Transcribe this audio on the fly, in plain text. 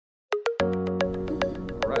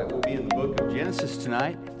right, we'll be in the book of Genesis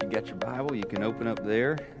tonight. If you got your Bible, you can open up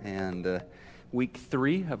there. And week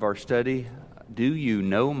 3 of our study, Do You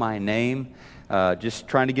Know My Name? Just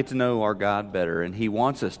trying to get to know our God better. And He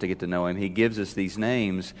wants us to get to know Him. He gives us these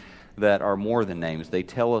names that are more than names. They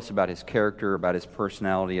tell us about His character, about His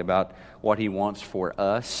personality, about what He wants for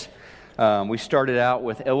us. We started out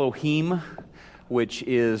with Elohim, which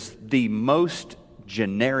is the most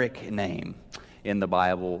generic name in the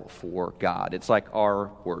Bible for God. It's like our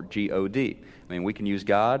word, G-O-D. I mean, we can use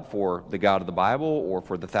God for the God of the Bible or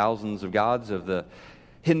for the thousands of gods of the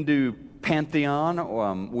Hindu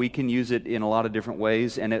pantheon. We can use it in a lot of different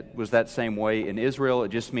ways, and it was that same way in Israel. It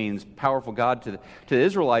just means powerful God. To the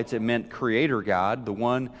Israelites, it meant creator God, the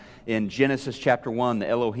one in Genesis chapter 1, the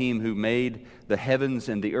Elohim who made the heavens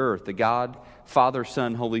and the earth, the God, Father,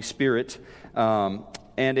 Son, Holy Spirit. And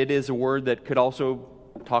it is a word that could also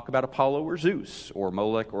talk about Apollo or Zeus or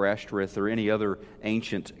Molech or Ashtoreth or any other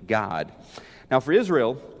ancient god. Now for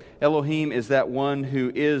Israel, Elohim is that one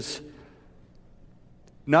who is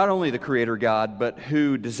not only the creator God, but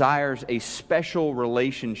who desires a special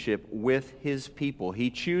relationship with His people.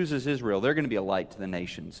 He chooses Israel. They're going to be a light to the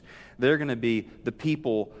nations. They're going to be the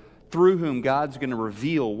people through whom God's going to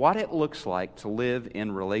reveal what it looks like to live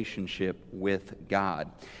in relationship with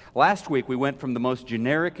God. Last week, we went from the most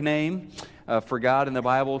generic name for God in the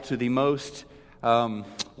Bible to the most, what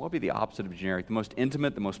would be the opposite of generic? The most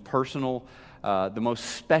intimate, the most personal, the most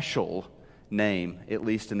special name, at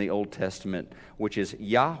least in the Old Testament, which is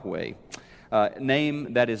Yahweh.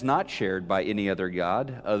 Name that is not shared by any other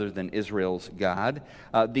God other than Israel's God.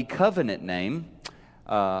 The covenant name,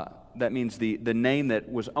 that means the name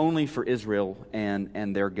that was only for Israel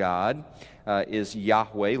and their God, is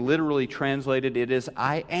Yahweh. Literally translated, it is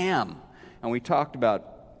I am. And we talked about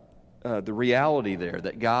the reality there,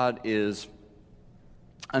 that God is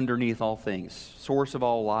underneath all things, source of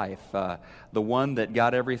all life, the one that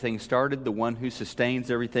got everything started, the one who sustains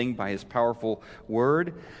everything by His powerful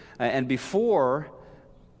word. But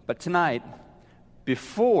tonight, we're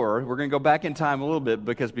going to go back in time a little bit,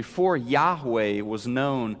 because before Yahweh was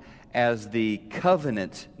known as the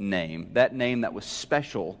covenant name, that name that was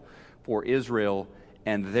special for Israel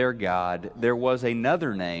and their God, there was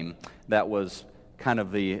another name that was kind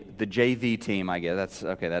of the JV team, I guess. That's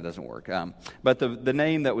okay, that doesn't work. But the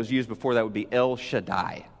name that was used before that would be El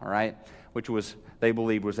Shaddai, all right? Which was, they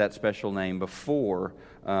believed, was that special name before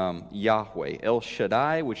Yahweh. El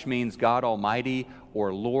Shaddai, which means God Almighty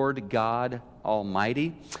or Lord God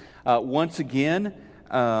Almighty. Once again,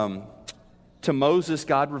 to Moses,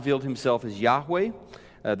 God revealed Himself as Yahweh,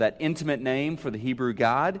 that intimate name for the Hebrew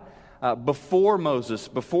God. Before Moses,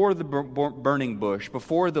 before the burning bush,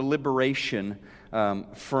 before the liberation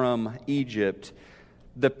from Egypt,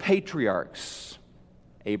 the patriarchs,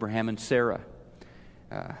 Abraham and Sarah,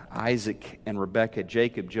 Isaac and Rebekah,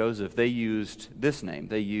 Jacob, Joseph, they used this name.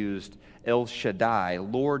 They used El Shaddai,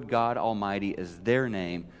 Lord God Almighty, as their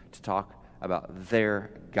name to talk about their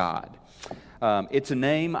God. It's a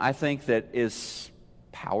name, I think, that is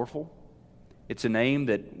powerful. It's a name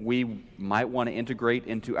that we might want to integrate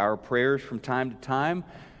into our prayers from time to time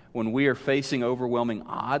when we are facing overwhelming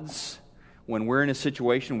odds, when we're in a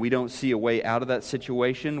situation we don't see a way out of that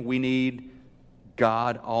situation. We need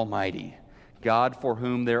God Almighty, God for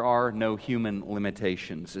whom there are no human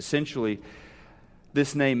limitations. Essentially,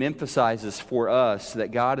 this name emphasizes for us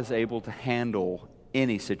that God is able to handle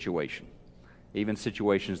any situation, even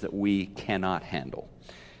situations that we cannot handle.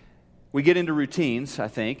 We get into routines, I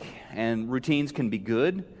think, and routines can be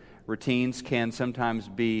good. Routines can sometimes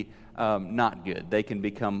be not good. They can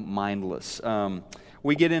become mindless.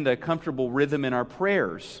 We get into a comfortable rhythm in our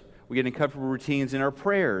prayers. We get into comfortable routines in our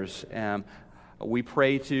prayers. We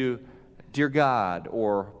pray to Dear God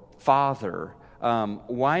or Father.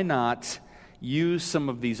 Why not use some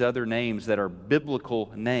of these other names that are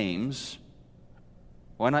biblical names?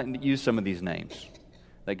 Why not use some of these names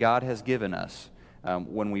that God has given us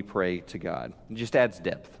when we pray to God? It just adds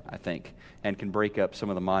depth, I think, and can break up some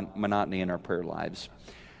of the monotony in our prayer lives.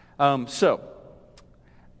 So,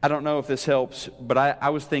 I don't know if this helps, but I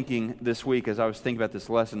was thinking this week, as I was thinking about this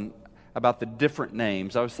lesson, about the different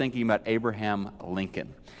names. I was thinking about Abraham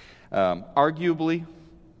Lincoln. Arguably,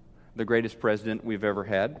 the greatest president we've ever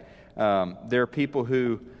had. There are people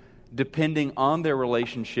who, depending on their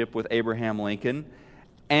relationship with Abraham Lincoln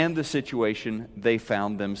and the situation they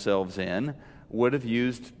found themselves in, would have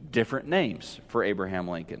used different names for Abraham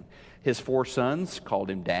Lincoln. His 4 sons called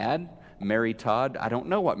him Dad. Mary Todd, I don't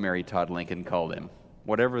know what Mary Todd Lincoln called him.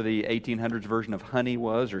 Whatever the 1800s version of honey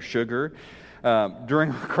was, or sugar. During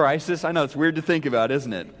a crisis, I know it's weird to think about,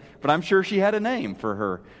 isn't it? But I'm sure she had a name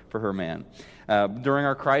for her man. During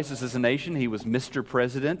our crisis as a nation, he was Mr.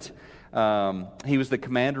 President. He was the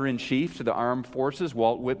commander-in-chief to the armed forces.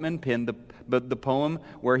 Walt Whitman penned the poem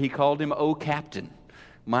where he called him, "Oh, Captain,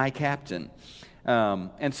 my Captain."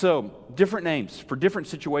 And so, different names for different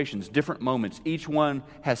situations, different moments. Each one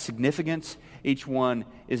has significance. Each one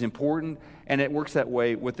is important. And it works that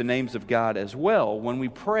way with the names of God as well. When we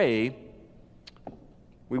pray,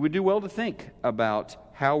 we would do well to think about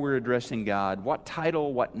how we're addressing God. What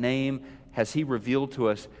title, what name has He revealed to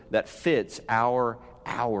us that fits our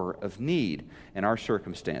hour of need and our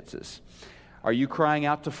circumstances? Are you crying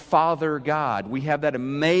out to Father God? We have that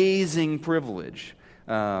amazing privilege.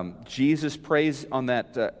 Jesus prays on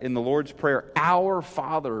that in the Lord's Prayer, "Our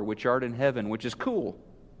Father which art in heaven," which is cool.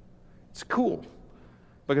 It's cool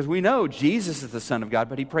because we know Jesus is the Son of God,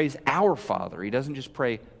 but He prays "Our Father." He doesn't just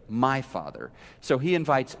pray "My Father." So He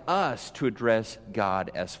invites us to address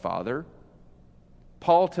God as Father.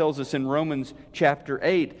 Paul tells us in Romans chapter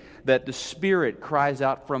 8 that the Spirit cries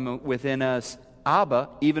out from within us, "Abba,"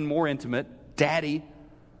 even more intimate, "Daddy."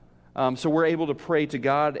 So we're able to pray to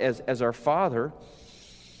God as our Father.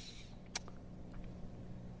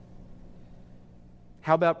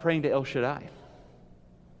 How about praying to El Shaddai?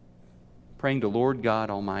 Praying to Lord God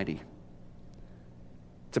Almighty.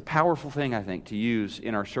 It's a powerful thing, I think, to use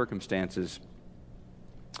in our circumstances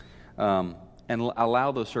and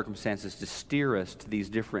allow those circumstances to steer us to these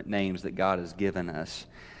different names that God has given us.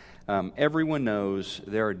 Everyone knows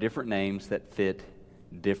there are different names that fit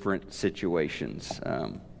different situations. I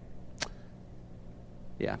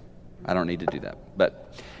don't need to do that.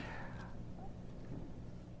 But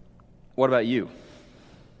what about you?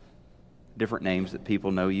 Different names that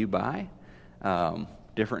people know you by.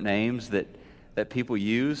 Different names that people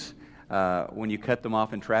use. When you cut them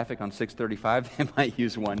off in traffic on 635, they might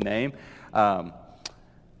use one name.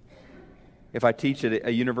 If I teach at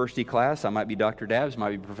a university class, I might be Dr. Dabbs,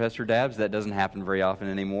 might be Professor Dabbs. That doesn't happen very often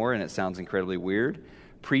anymore, and it sounds incredibly weird.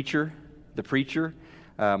 Preacher, the preacher.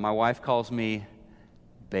 My wife calls me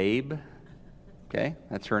Babe. Okay,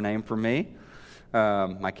 that's her name for me.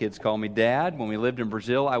 My kids call me Dad. When we lived in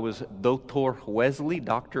Brazil, I was Dr.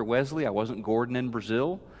 Wesley. I wasn't Gordon in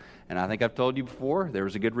Brazil. And I think I've told you before, there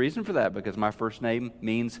was a good reason for that, because my first name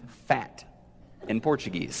means fat in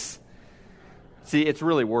Portuguese. See, it's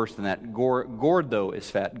really worse than that. Gordo is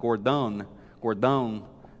fat. Gordon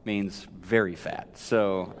means very fat.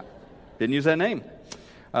 So, didn't use that name.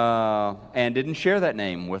 And didn't share that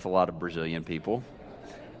name with a lot of Brazilian people.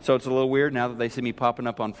 So it's a little weird now that they see me popping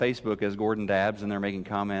up on Facebook as Gordon Dabbs and they're making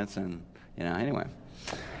comments and, anyway.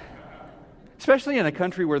 Especially in a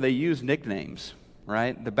country where they use nicknames,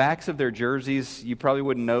 right? The backs of their jerseys, you probably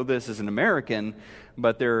wouldn't know this as an American,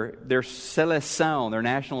 but their seleção, their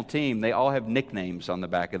national team, they all have nicknames on the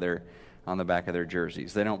back of their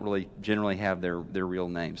jerseys. They don't really generally have their real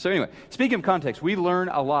names. So anyway, speaking of context, we learn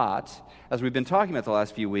a lot, as we've been talking about the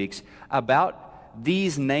last few weeks, about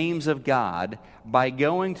these names of God by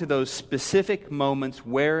going to those specific moments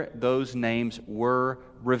where those names were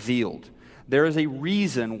revealed. There is a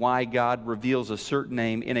reason why God reveals a certain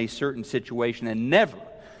name in a certain situation, and never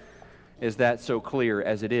is that so clear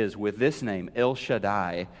as it is with this name, El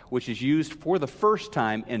Shaddai, which is used for the first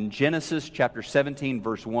time in Genesis chapter 17,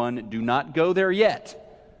 verse 1. Do not go there yet.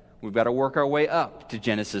 We've got to work our way up to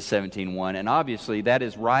Genesis 17:1, and obviously that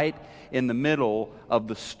is right in the middle of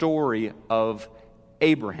the story of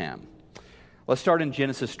Abraham. Let's start in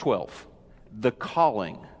Genesis 12, the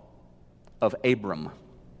calling of Abram.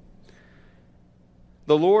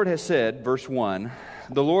 The Lord has said, verse 1,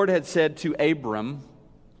 the Lord had said to Abram,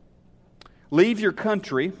 leave your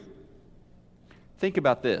country. Think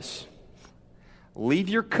about this. Leave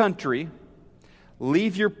your country,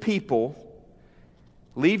 leave your people,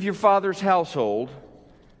 leave your father's household,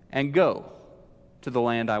 and go to the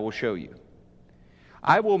land I will show you.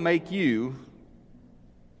 I will make you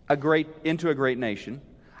into a great nation.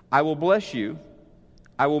 I will bless you.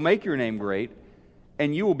 I will make your name great,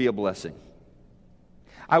 and you will be a blessing.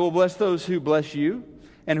 I will bless those who bless you,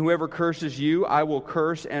 and whoever curses you, I will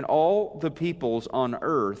curse, and all the peoples on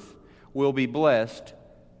earth will be blessed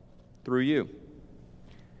through you.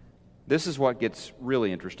 This is what gets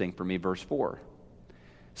really interesting for me, verse 4.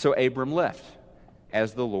 So Abram left,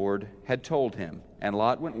 as the Lord had told him, and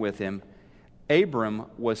Lot went with him. Abram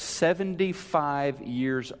was 75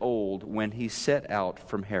 years old when he set out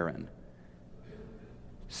from Haran.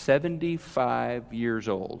 75 years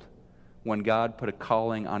old when God put a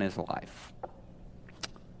calling on his life.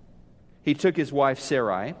 He took his wife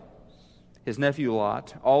Sarai his nephew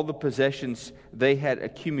Lot, all the possessions they had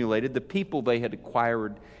accumulated, the people they had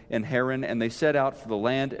acquired in Haran, and they set out for the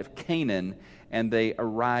land of Canaan, and they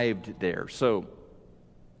arrived there. So,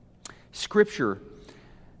 Scripture,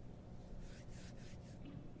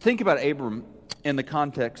 think about Abram in the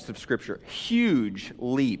context of Scripture. Huge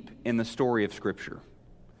leap in the story of Scripture.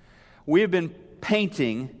 We have been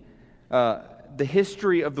painting the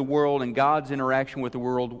history of the world and God's interaction with the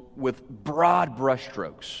world with broad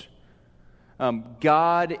brushstrokes.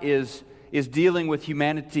 God is dealing with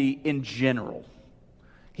humanity in general.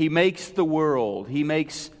 He makes the world. He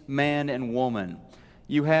makes man and woman.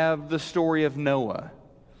 You have the story of Noah.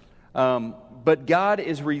 But God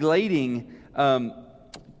is relating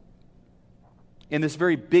in this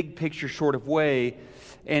very big picture sort of way.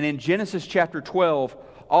 And in Genesis chapter 12,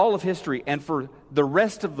 all of history, and for the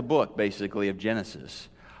rest of the book, basically, of Genesis,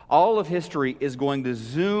 all of history is going to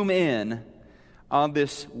zoom in on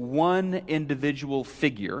this one individual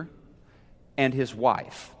figure and his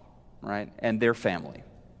wife, right, and their family.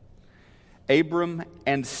 Abram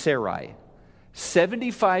and Sarai,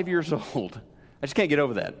 75 years old. I just can't get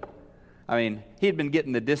over that. I mean, he had been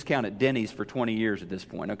getting the discount at Denny's for 20 years at this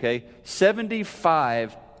point, okay?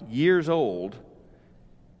 75 years old.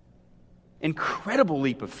 Incredible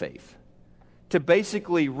leap of faith to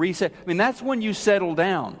basically reset. I mean, that's when you settle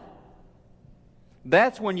down.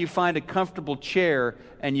 That's when you find a comfortable chair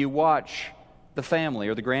and you watch the family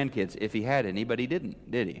or the grandkids, if he had any, but he didn't,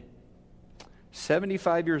 did he?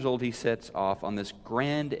 75 years old, he sets off on this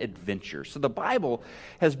grand adventure. So the Bible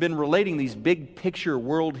has been relating these big picture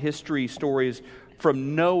world history stories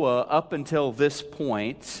from Noah up until this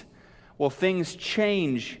point. Well, things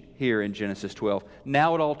change here in Genesis 12.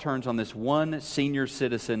 Now it all turns on this one senior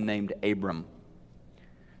citizen named Abram.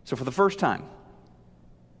 So for the first time,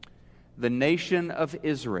 the nation of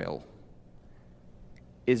Israel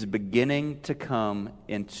is beginning to come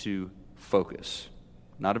into focus.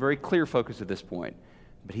 Not a very clear focus at this point,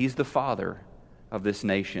 but he's the father of this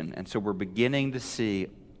nation. And so we're beginning to see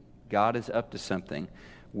God is up to something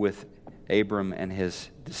with Abram and his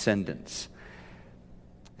descendants.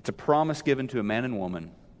 It's a promise given to a man and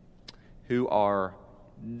woman who are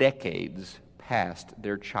decades past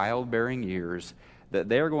their childbearing years, that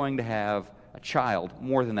they're going to have a child,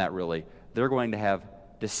 more than that really, they're going to have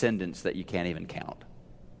descendants that you can't even count,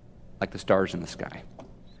 like the stars in the sky.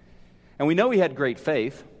 And we know he had great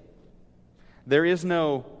faith. There is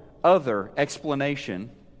no other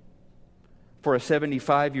explanation for a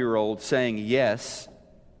 75-year-old saying yes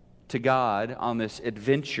to God on this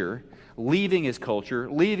adventure, leaving his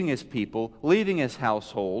culture, leaving his people, leaving his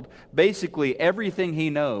household, basically everything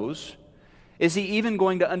he knows. Is he even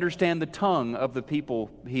going to understand the tongue of the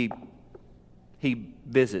people he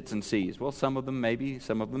visits and sees? Well, some of them maybe,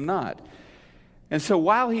 some of them not. And so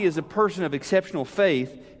while he is a person of exceptional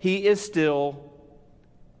faith, he is still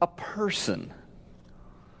a person.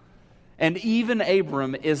 And even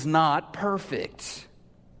Abram is not perfect.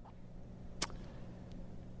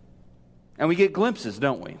 And we get glimpses,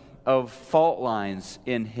 don't we, of fault lines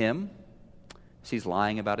in him. He's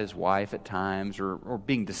lying about his wife at times, or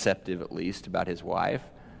being deceptive at least about his wife.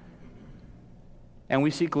 And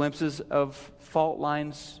we see glimpses of fault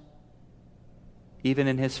lines even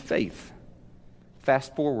in his faith.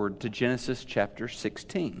 Fast forward to Genesis chapter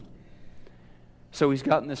 16. So he's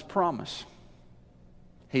gotten this promise.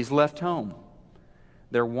 He's left home.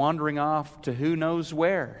 They're wandering off to who knows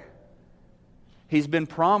where. He's been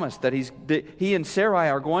promised that he and Sarai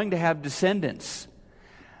are going to have descendants.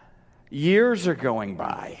 Years are going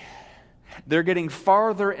by. They're getting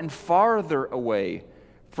farther and farther away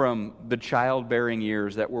from the childbearing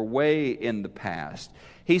years that were way in the past.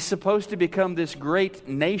 He's supposed to become this great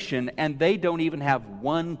nation, and they don't even have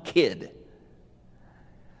one kid.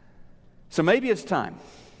 So maybe it's time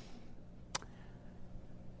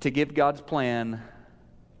to give God's plan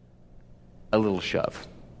a little shove.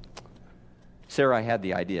 Sarai had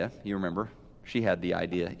the idea, you remember. She had the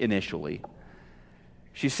idea initially.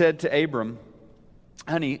 She said to Abram,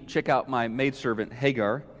 "Honey, check out my maidservant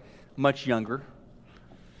Hagar, much younger.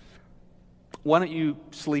 Why don't you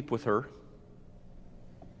sleep with her?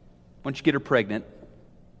 Once you get her pregnant,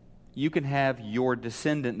 you can have your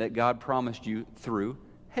descendant that God promised you through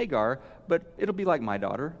Hagar, but it'll be like my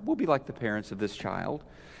daughter. We'll be like the parents of this child."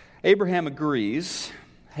 Abraham agrees.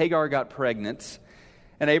 Hagar got pregnant,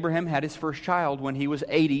 and Abraham had his first child when he was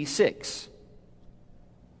 86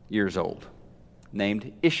 years old,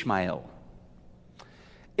 named Ishmael.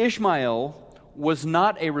 Ishmael was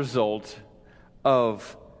not a result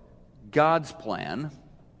of God's plan.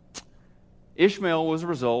 Ishmael was a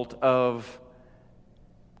result of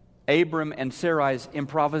Abram and Sarai's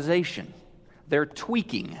improvisation. their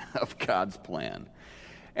tweaking of God's plan.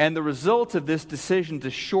 And the result of this decision to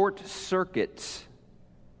short circuit,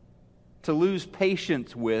 to lose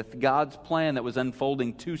patience with God's plan that was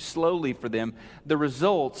unfolding too slowly for them, the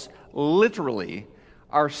results literally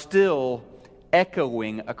are still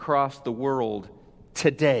echoing across the world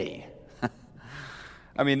today.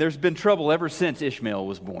 I mean, there's been trouble ever since Ishmael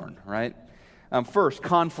was born, right? First,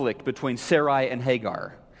 conflict between Sarai and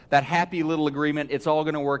Hagar. That happy little agreement, it's all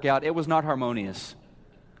going to work out. It was not harmonious.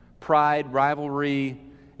 Pride, rivalry,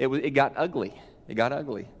 it got ugly. It got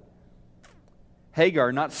ugly.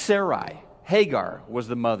 Hagar, not Sarai. Hagar was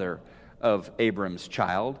the mother of Abram's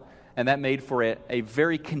child, and that made for a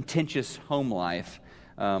very contentious home life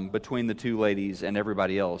between the two ladies, and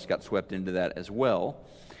everybody else got swept into that as well.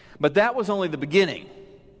 But that was only the beginning.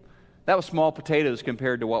 That was small potatoes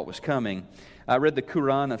compared to what was coming. I read the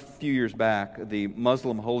Quran a few years back, the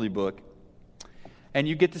Muslim holy book, and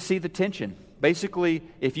you get to see the tension. Basically,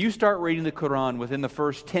 if you start reading the Quran within the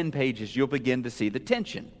first 10 pages, you'll begin to see the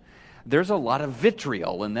tension. There's a lot of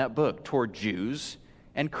vitriol in that book toward Jews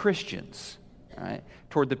and Christians, right?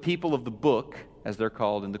 Toward the people of the book, as they're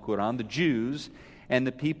called in the Quran, the Jews, and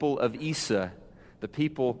the people of Isa, the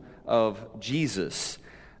people of Jesus.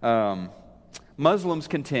 Muslims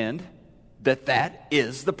contend that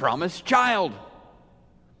is the promised child.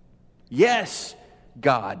 Yes,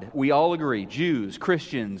 God, we all agree, Jews,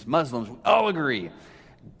 Christians, Muslims, we all agree.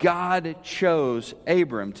 God chose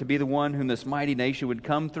Abram to be the one whom this mighty nation would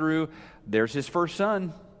come through. There's his first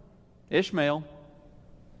son, Ishmael.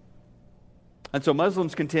 And so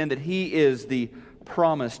Muslims contend that he is the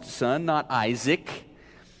promised son, not Isaac.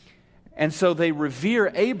 And so they revere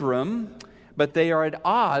Abram, but they are at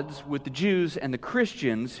odds with the Jews and the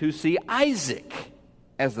Christians who see Isaac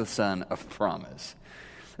as the son of promise.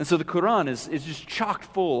 And so the Quran is just chock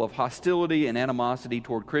full of hostility and animosity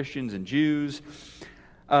toward Christians and Jews.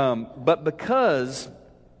 But because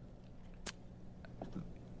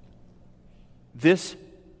this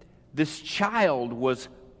child was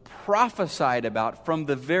prophesied about from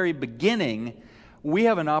the very beginning, we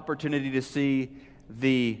have an opportunity to see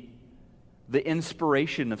the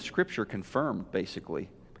inspiration of Scripture confirmed, basically.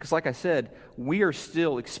 Because like I said, we are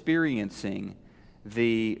still experiencing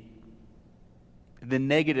the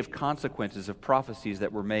negative consequences of prophecies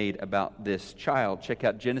that were made about this child. Check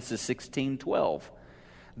out Genesis 16:12.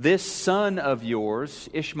 This son of yours,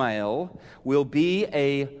 Ishmael, will be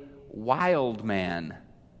a wild man,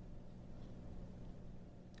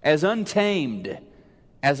 as untamed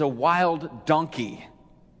as a wild donkey.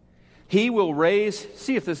 He will raise,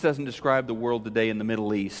 see if this doesn't describe the world today in the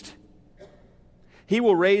Middle East. He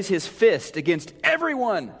will raise his fist against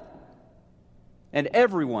everyone, and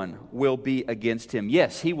everyone will be against him.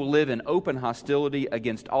 Yes, he will live in open hostility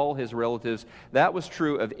against all his relatives. That was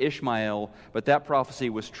true of Ishmael, but that prophecy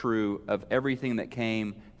was true of everything that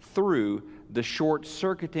came through the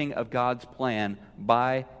short-circuiting of God's plan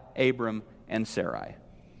by Abram and Sarai.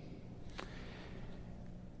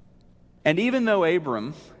 And even though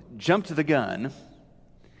Abram jumped the gun,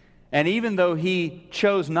 and even though he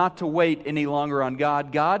chose not to wait any longer on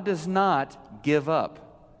God, God does not give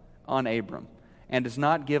up on Abram and does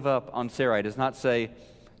not give up on Sarai. Does not say,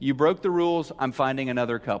 you broke the rules, I'm finding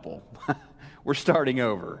another couple. We're starting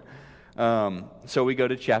over. So we go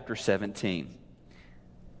to chapter 17.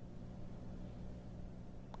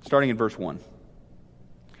 Starting in verse 1.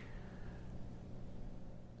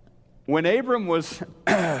 When Abram was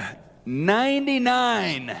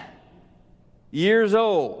 99 years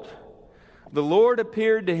old, the Lord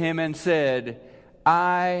appeared to him and said,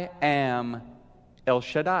 I am El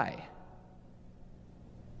Shaddai.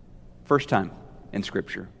 First time in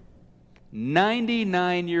Scripture.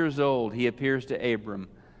 99 years old, he appears to Abram.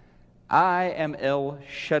 I am El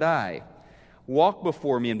Shaddai. Walk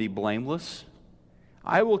before me and be blameless.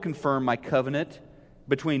 I will confirm my covenant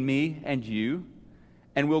between me and you,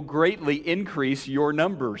 and will greatly increase your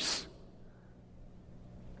numbers.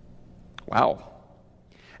 Wow.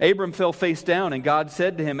 Abram fell face down, and God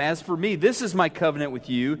said to him, as for me, this is my covenant with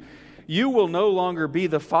you. You will no longer be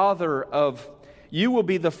the father of, you will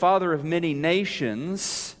be the father of many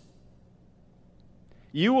nations.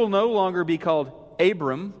 You will no longer be called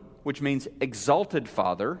Abram, which means exalted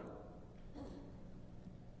father.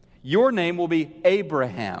 Your name will be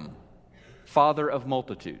Abraham, father of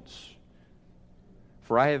multitudes.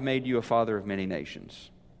 For I have made you a father of many nations.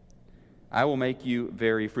 I will make you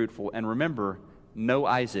very fruitful. And remember, no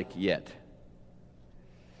Isaac yet.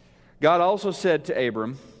 God also said to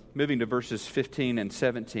Abram, moving to verses 15 and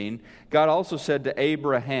 17, God also said to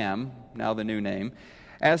Abraham, now the new name,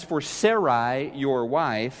 as for Sarai, your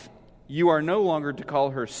wife, You are no longer to call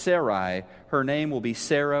her Sarai. Her name will be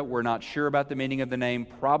Sarah. We're not sure about the meaning of the name.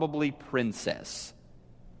 Probably princess.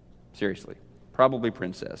 Seriously, probably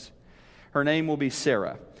princess. Her name will be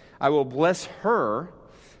Sarah. I will bless her.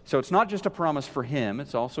 So it's not just a promise for him,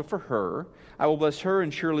 it's also for her. I will bless her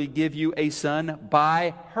and surely give you a son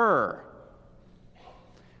by her.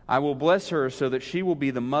 I will bless her so that she will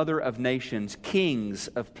be the mother of nations. Kings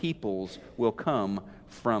of peoples will come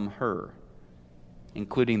from her,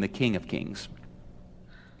 including the King of Kings.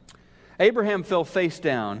 Abraham fell face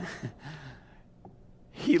down.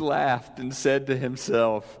 He laughed and said to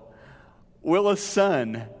himself, will a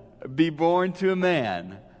son be born to a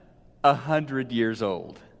man 100 years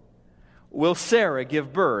old? Will Sarah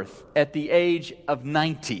give birth at the age of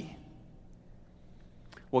 90?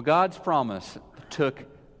 Well, God's promise took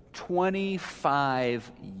 25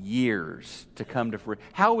 years to come to fruition.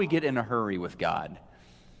 How we get in a hurry with God.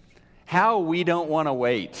 How we don't want to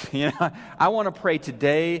wait. I want to pray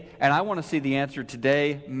today, and I want to see the answer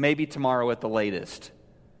today, maybe tomorrow at the latest.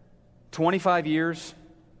 25 years?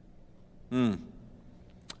 We're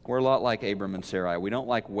a lot like Abram and Sarai. We don't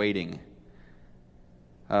like waiting.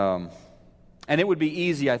 And it would be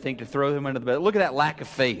easy, I think, to throw them under the bed. Look at that lack of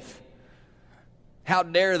faith. How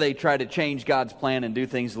dare they try to change God's plan and do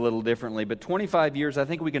things a little differently? But 25 years, I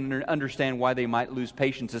think we can understand why they might lose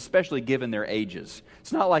patience, especially given their ages.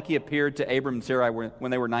 It's not like he appeared to Abram and Sarai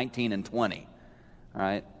when they were 19 and 20. All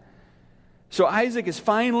right? So Isaac is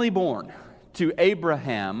finally born to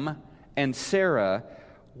Abraham and Sarah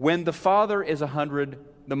when the father is 100,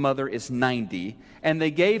 the mother is 90, and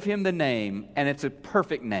they gave him the name, and it's a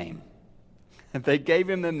perfect name. They gave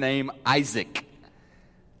him the name Isaac,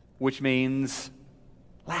 which means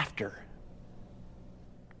laughter,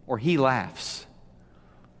 or he laughs.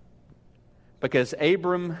 Because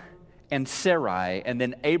Abram and Sarai, and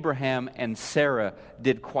then Abraham and Sarah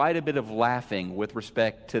did quite a bit of laughing with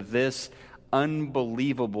respect to this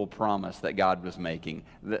unbelievable promise that God was making.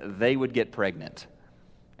 They would get pregnant,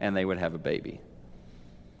 and they would have a baby.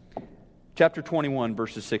 Chapter 21,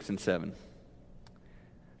 verses 6 and 7.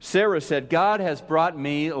 Sarah said, God has brought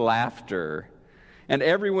me laughter, and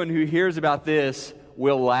everyone who hears about this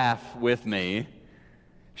will laugh with me.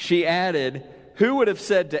 She added, who would have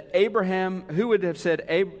said to Abraham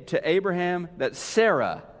that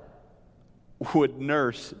Sarah would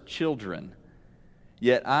nurse children?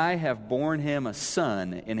 Yet I have borne him a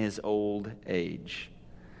son in his old age.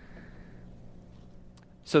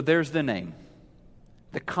 So there's the name.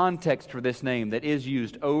 The context for this name that is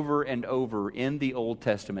used over and over in the Old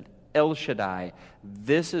Testament, El Shaddai.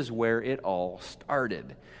 This is where it all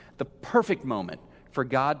started. The perfect moment for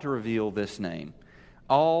God to reveal this name.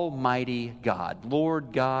 Almighty God,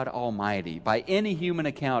 Lord God Almighty. By any human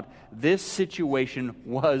account, this situation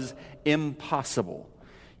was impossible.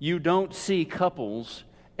 You don't see couples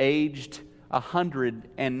aged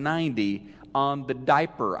 190 on the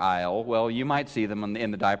diaper aisle. Well, you might see them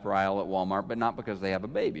in the diaper aisle at Walmart, but not because they have a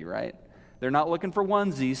baby, right? They're not looking for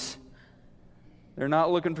onesies. They're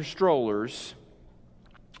not looking for strollers,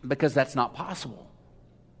 because that's not possible.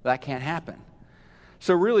 That can't happen.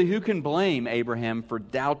 So really, who can blame Abraham for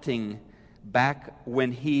doubting back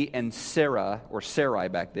when he and Sarah, or Sarai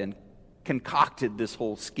back then, concocted this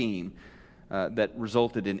whole scheme that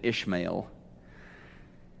resulted in Ishmael?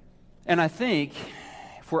 And I think,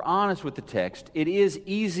 if we're honest with the text, it is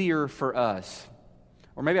easier for us,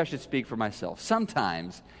 or maybe I should speak for myself.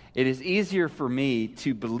 Sometimes it is easier for me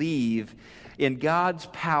to believe in God's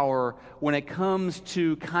power when it comes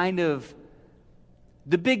to kind of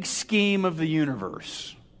the big scheme of the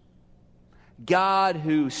universe. God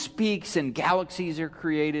who speaks and galaxies are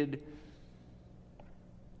created.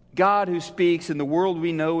 God who speaks and the world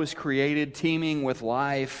we know is created, teeming with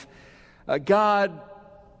life. God,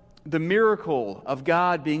 the miracle of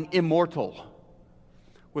God being immortal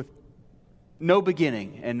with no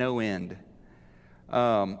beginning and no end.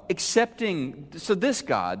 So this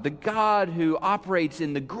God, the God who operates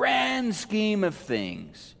in the grand scheme of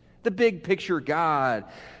things, the big picture God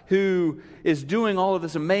who is doing all of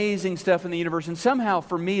this amazing stuff in the universe. And somehow,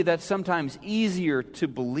 for me, that's sometimes easier to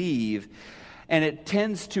believe. And it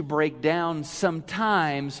tends to break down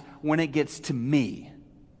sometimes when it gets to me.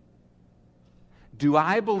 Do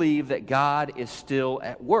I believe that God is still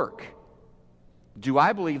at work? Do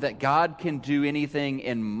I believe that God can do anything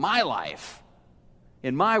in my life,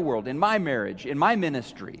 in my world, in my marriage, in my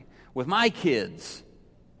ministry, with my kids?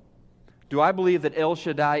 Do I believe that El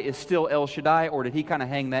Shaddai is still El Shaddai, or did he kind of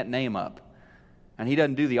hang that name up? And he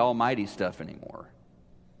doesn't do the almighty stuff anymore.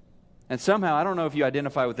 And somehow, I don't know if you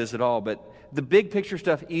identify with this at all, but the big picture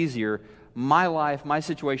stuff easier. My life, my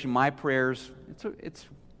situation, my prayers,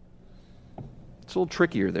 It's a little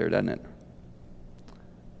trickier there, doesn't it?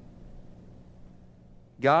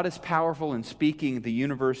 God is powerful in speaking the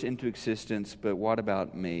universe into existence, but what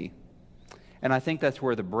about me? And I think that's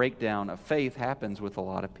where the breakdown of faith happens with a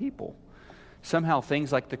lot of people. Somehow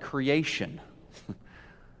things like the creation,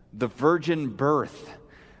 the virgin birth,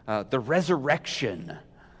 the resurrection,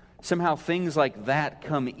 somehow things like that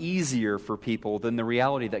come easier for people than the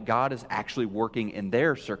reality that God is actually working in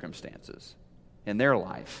their circumstances, in their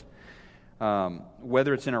life.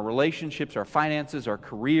 Whether it's in our relationships, our finances, our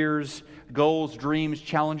careers, goals, dreams,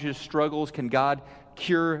 challenges, struggles, can God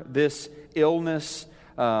cure this illness?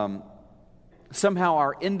 Somehow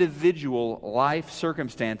our individual life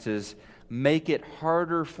circumstances make it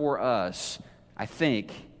harder for us, I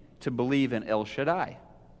think, to believe in El Shaddai,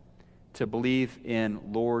 to believe in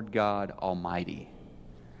Lord God Almighty.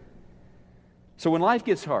 So when life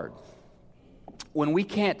gets hard, when we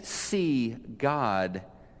can't see God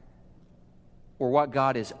or what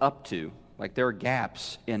God is up to, like there are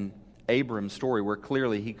gaps in Abram's story where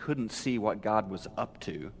clearly he couldn't see what God was up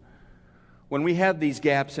to. When we have these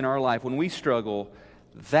gaps in our life, when we struggle,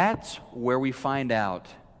 that's where we find out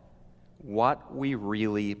what we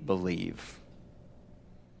really believe.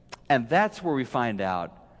 And that's where we find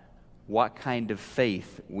out what kind of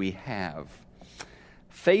faith we have.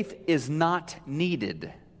 Faith is not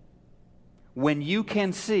needed when you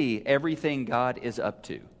can see everything God is up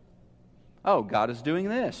to. Oh, God is doing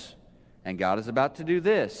this, and God is about to do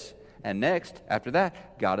this. And next, after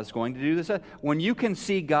that, God is going to do this. When you can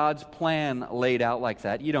see God's plan laid out like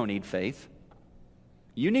that, you don't need faith.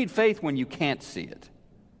 You need faith when you can't see it.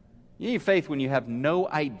 You need faith when you have no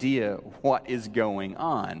idea what is going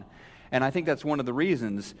on. And I think that's one of the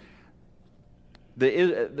reasons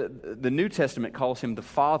the New Testament calls him the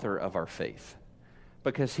father of our faith.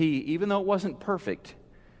 Because he, even though it wasn't perfect,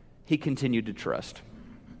 he continued to trust,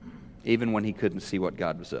 even when he couldn't see what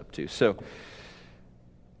God was up to. So,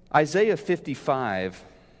 Isaiah 55,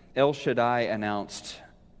 El Shaddai announced,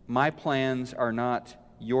 "My plans are not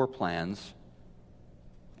your plans,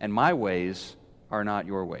 and my ways are not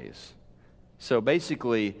your ways." So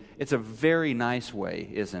basically, it's a very nice way,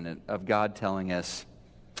 isn't it, of God telling us,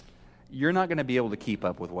 you're not going to be able to keep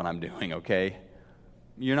up with what I'm doing, okay?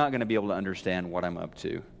 You're not going to be able to understand what I'm up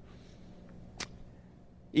to.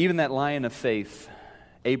 Even that lion of faith,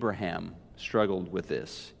 Abraham, struggled with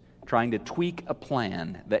this, trying to tweak a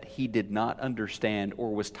plan that he did not understand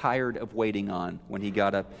or was tired of waiting on when he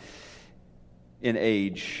got up in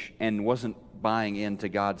age and wasn't buying into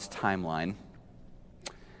God's timeline.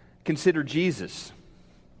 Consider Jesus.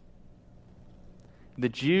 The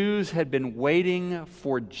Jews had been waiting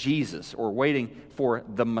for Jesus, or waiting for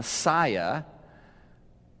the Messiah,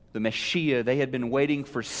 the Messiah. They had been waiting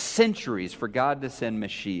for centuries for God to send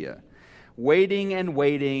Messiah. Waiting and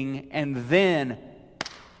waiting, and then,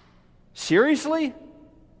 seriously?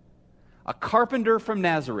 A carpenter from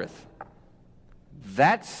Nazareth.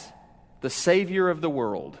 That's the Savior of the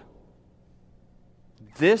world.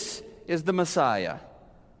 This is the Messiah.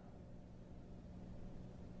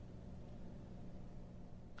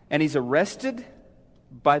 And he's arrested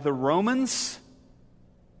by the Romans.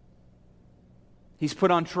 He's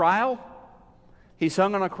put on trial. He's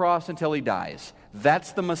hung on a cross until he dies.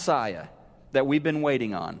 That's the Messiah that we've been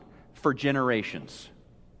waiting on for generations.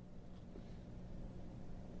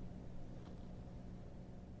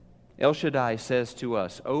 El Shaddai says to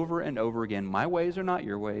us over and over again, my ways are not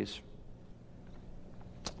your ways.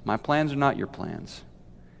 My plans are not your plans.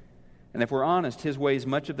 And if we're honest, his ways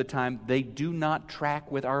much of the time, they do not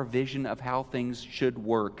track with our vision of how things should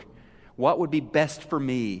work. What would be best for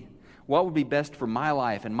me? What would be best for my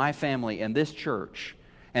life and my family and this church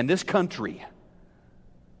and this country?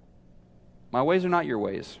 My ways are not your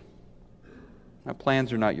ways. My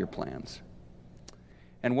plans are not your plans.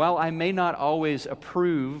 And while I may not always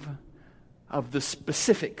approve of the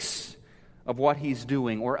specifics of what he's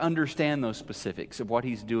doing or understand those specifics of what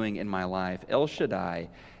he's doing in my life, El Shaddai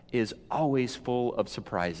is always full of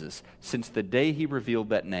surprises since the day he revealed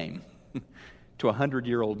that name to a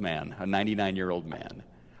 100-year-old man, a 99-year-old man.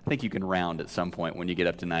 I think you can round at some point when you get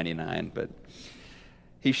up to 99, but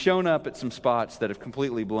he's shown up at some spots that have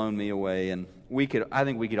completely blown me away, and I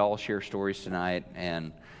think we could all share stories tonight,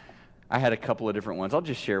 and I had a couple of different ones. I'll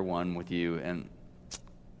just share one with you. And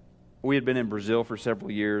we had been in Brazil for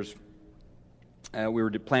several years. We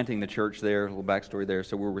were planting the church there, a little backstory there,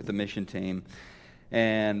 so we were with the mission team.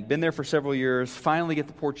 And been there for several years, finally get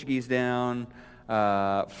the Portuguese down,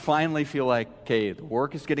 finally feel like, okay, the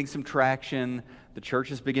work is getting some traction, the church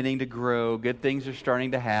is beginning to grow, good things are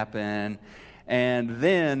starting to happen. And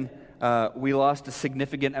then we lost a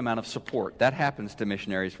significant amount of support. That happens to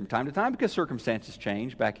missionaries from time to time because circumstances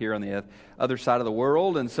change back here on the other side of the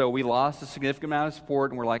world. And so we lost a significant amount of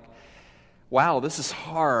support, and we're like, wow, this is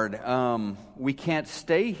hard. We can't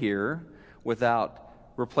stay here without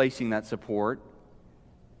replacing that support.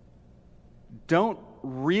 Don't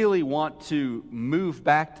really want to move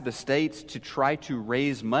back to the States to try to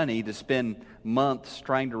raise money, to spend months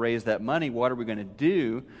trying to raise that money. What are we going to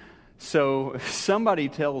do? So somebody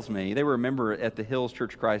tells me, they were a member at the Hills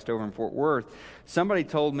Church of Christ over in Fort Worth, somebody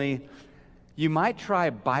told me, you might try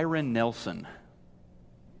Byron Nelson.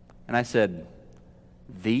 And I said,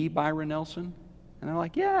 the Byron Nelson? And they're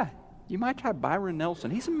like, yeah, you might try Byron Nelson.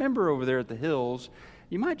 He's a member over there at the Hills.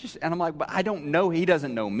 You might just, and I'm like, but I don't know, he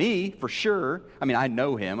doesn't know me for sure. I mean, I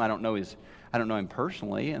know him. I don't know him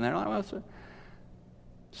personally. And they're like, well,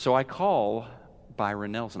 so I call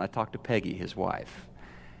Byron Nelson. I talked to Peggy, his wife.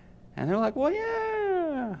 And they're like, well,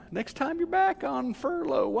 yeah, next time you're back on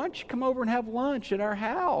furlough, why don't you come over and have lunch at our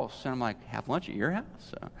house? And I'm like, have lunch at your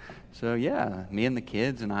house? So yeah, me and the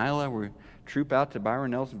kids and Isla, we troop out to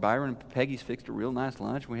Byron Nelson. Byron and Peggy's fixed a real nice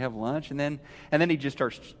lunch. We have lunch, and then he just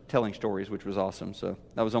starts telling stories, which was awesome. So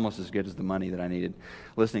that was almost as good as the money that I needed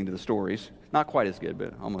listening to the stories. Not quite as good,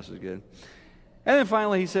 but almost as good. And then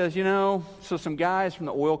finally he says, so some guys from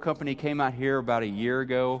the oil company came out here about a year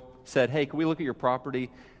ago, said, hey, can we look at your property?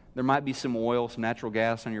 There might be some oil, some natural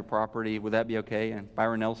gas on your property. Would that be okay? And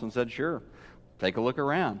Byron Nelson said, sure. Take a look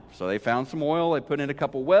around. So they found some oil. They put in a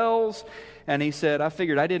couple wells. And he said, I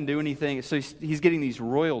figured I didn't do anything. So he's getting these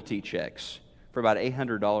royalty checks for about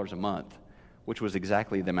 $800 a month, which was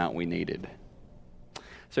exactly the amount we needed.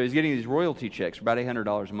 So he's getting these royalty checks for about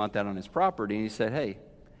 $800 a month out on his property. And he said, hey,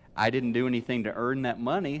 I didn't do anything to earn that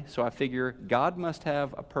money, so I figure God must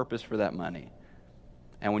have a purpose for that money.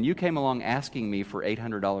 And when you came along asking me for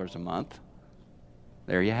 $800 a month,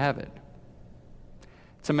 there you have it.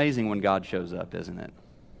 It's amazing when God shows up, isn't it?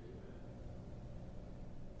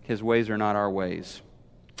 His ways are not our ways,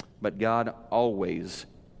 but God always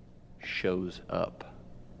shows up.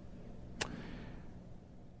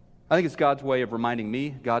 I think it's God's way of reminding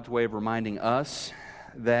me, God's way of reminding us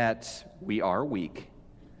that we are weak,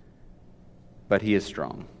 but He is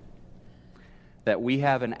strong. That we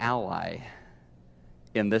have an ally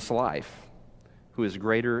in this life who is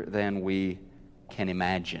greater than we can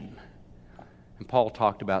imagine. And Paul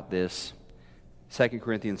talked about this, 2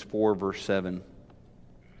 Corinthians 4, verse 7.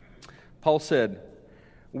 Paul said,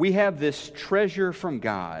 we have this treasure from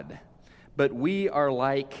God, but we are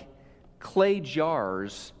like clay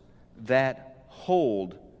jars that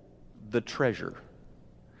hold the treasure.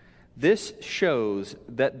 This shows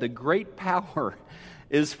that the great power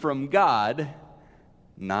is from God,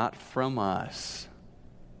 not from us.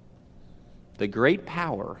 The great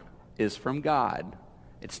power is from God.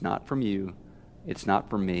 It's not from you. It's not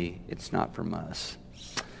from me. It's not from us.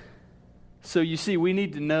 So you see, we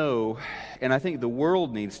need to know, and I think the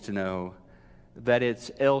world needs to know, that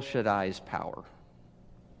it's El Shaddai's power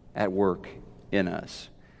at work in us.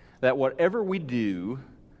 That whatever we do,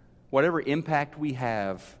 whatever impact we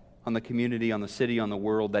have on the community, on the city, on the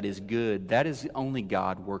world that is good, that is only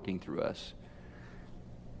God working through us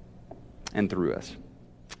and through us.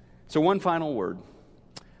 So one final word.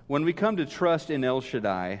 When we come to trust in El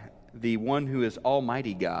Shaddai, the one who is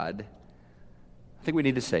Almighty God, I think we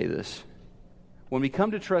need to say this. When we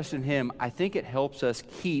come to trust in Him, I think it helps us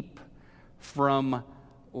keep from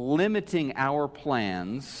limiting our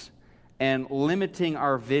plans and limiting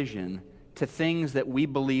our vision to things that we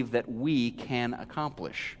believe that we can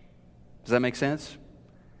accomplish. Does that make sense?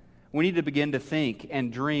 We need to begin to think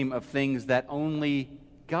and dream of things that only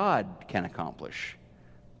God can accomplish.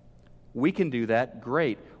 We can do that,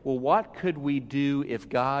 great. Well, what could we do if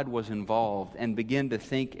God was involved, and begin to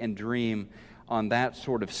think and dream on that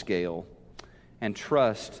sort of scale and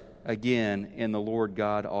trust again in the Lord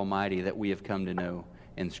God Almighty that we have come to know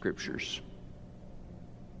in Scriptures?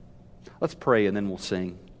 Let's pray and then we'll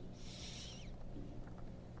sing.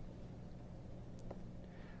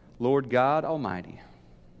 Lord God Almighty,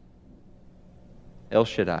 El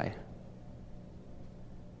Shaddai,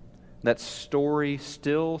 that story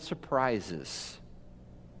still surprises,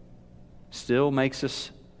 still makes us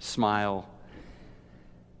smile,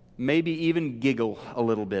 maybe even giggle a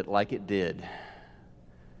little bit like it did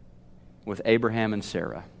with Abraham and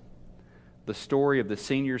Sarah. The story of the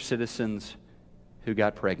senior citizens who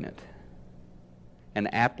got pregnant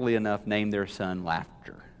and aptly enough named their son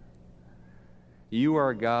Laughter. You are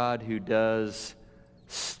a God who does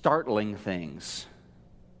startling things.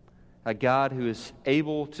 A God who is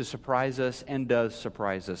able to surprise us and does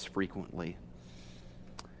surprise us frequently.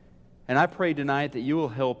 And I pray tonight that you will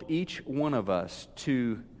help each one of us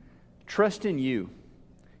to trust in you,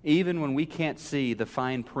 even when we can't see the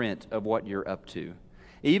fine print of what you're up to.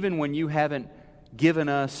 Even when you haven't given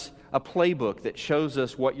us a playbook that shows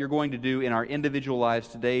us what you're going to do in our individual lives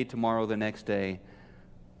today, tomorrow, the next day,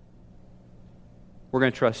 we're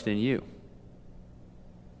going to trust in you.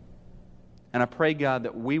 And I pray, God,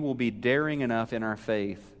 that we will be daring enough in our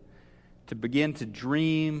faith to begin to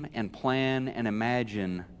dream and plan and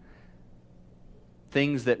imagine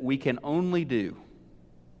things that we can only do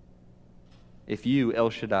if you, El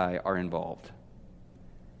Shaddai, are involved.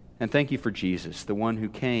 And thank you for Jesus, the one who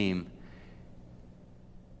came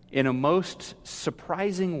in a most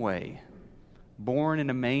surprising way, born in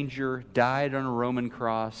a manger, died on a Roman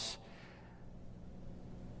cross,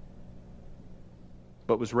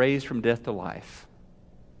 but was raised from death to life,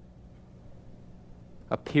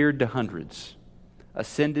 appeared to hundreds,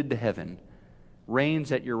 ascended to heaven,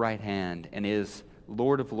 reigns at your right hand, and is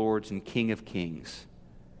Lord of lords and King of kings.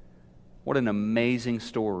 What an amazing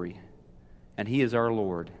story. And He is our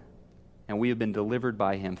Lord, and we have been delivered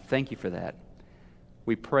by Him. Thank you for that.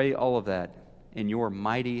 We pray all of that in your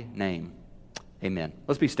mighty name. Amen.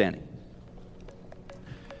 Let's be standing.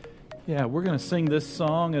 Yeah, we're going to sing this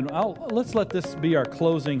song, and let's let this be our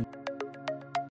closing.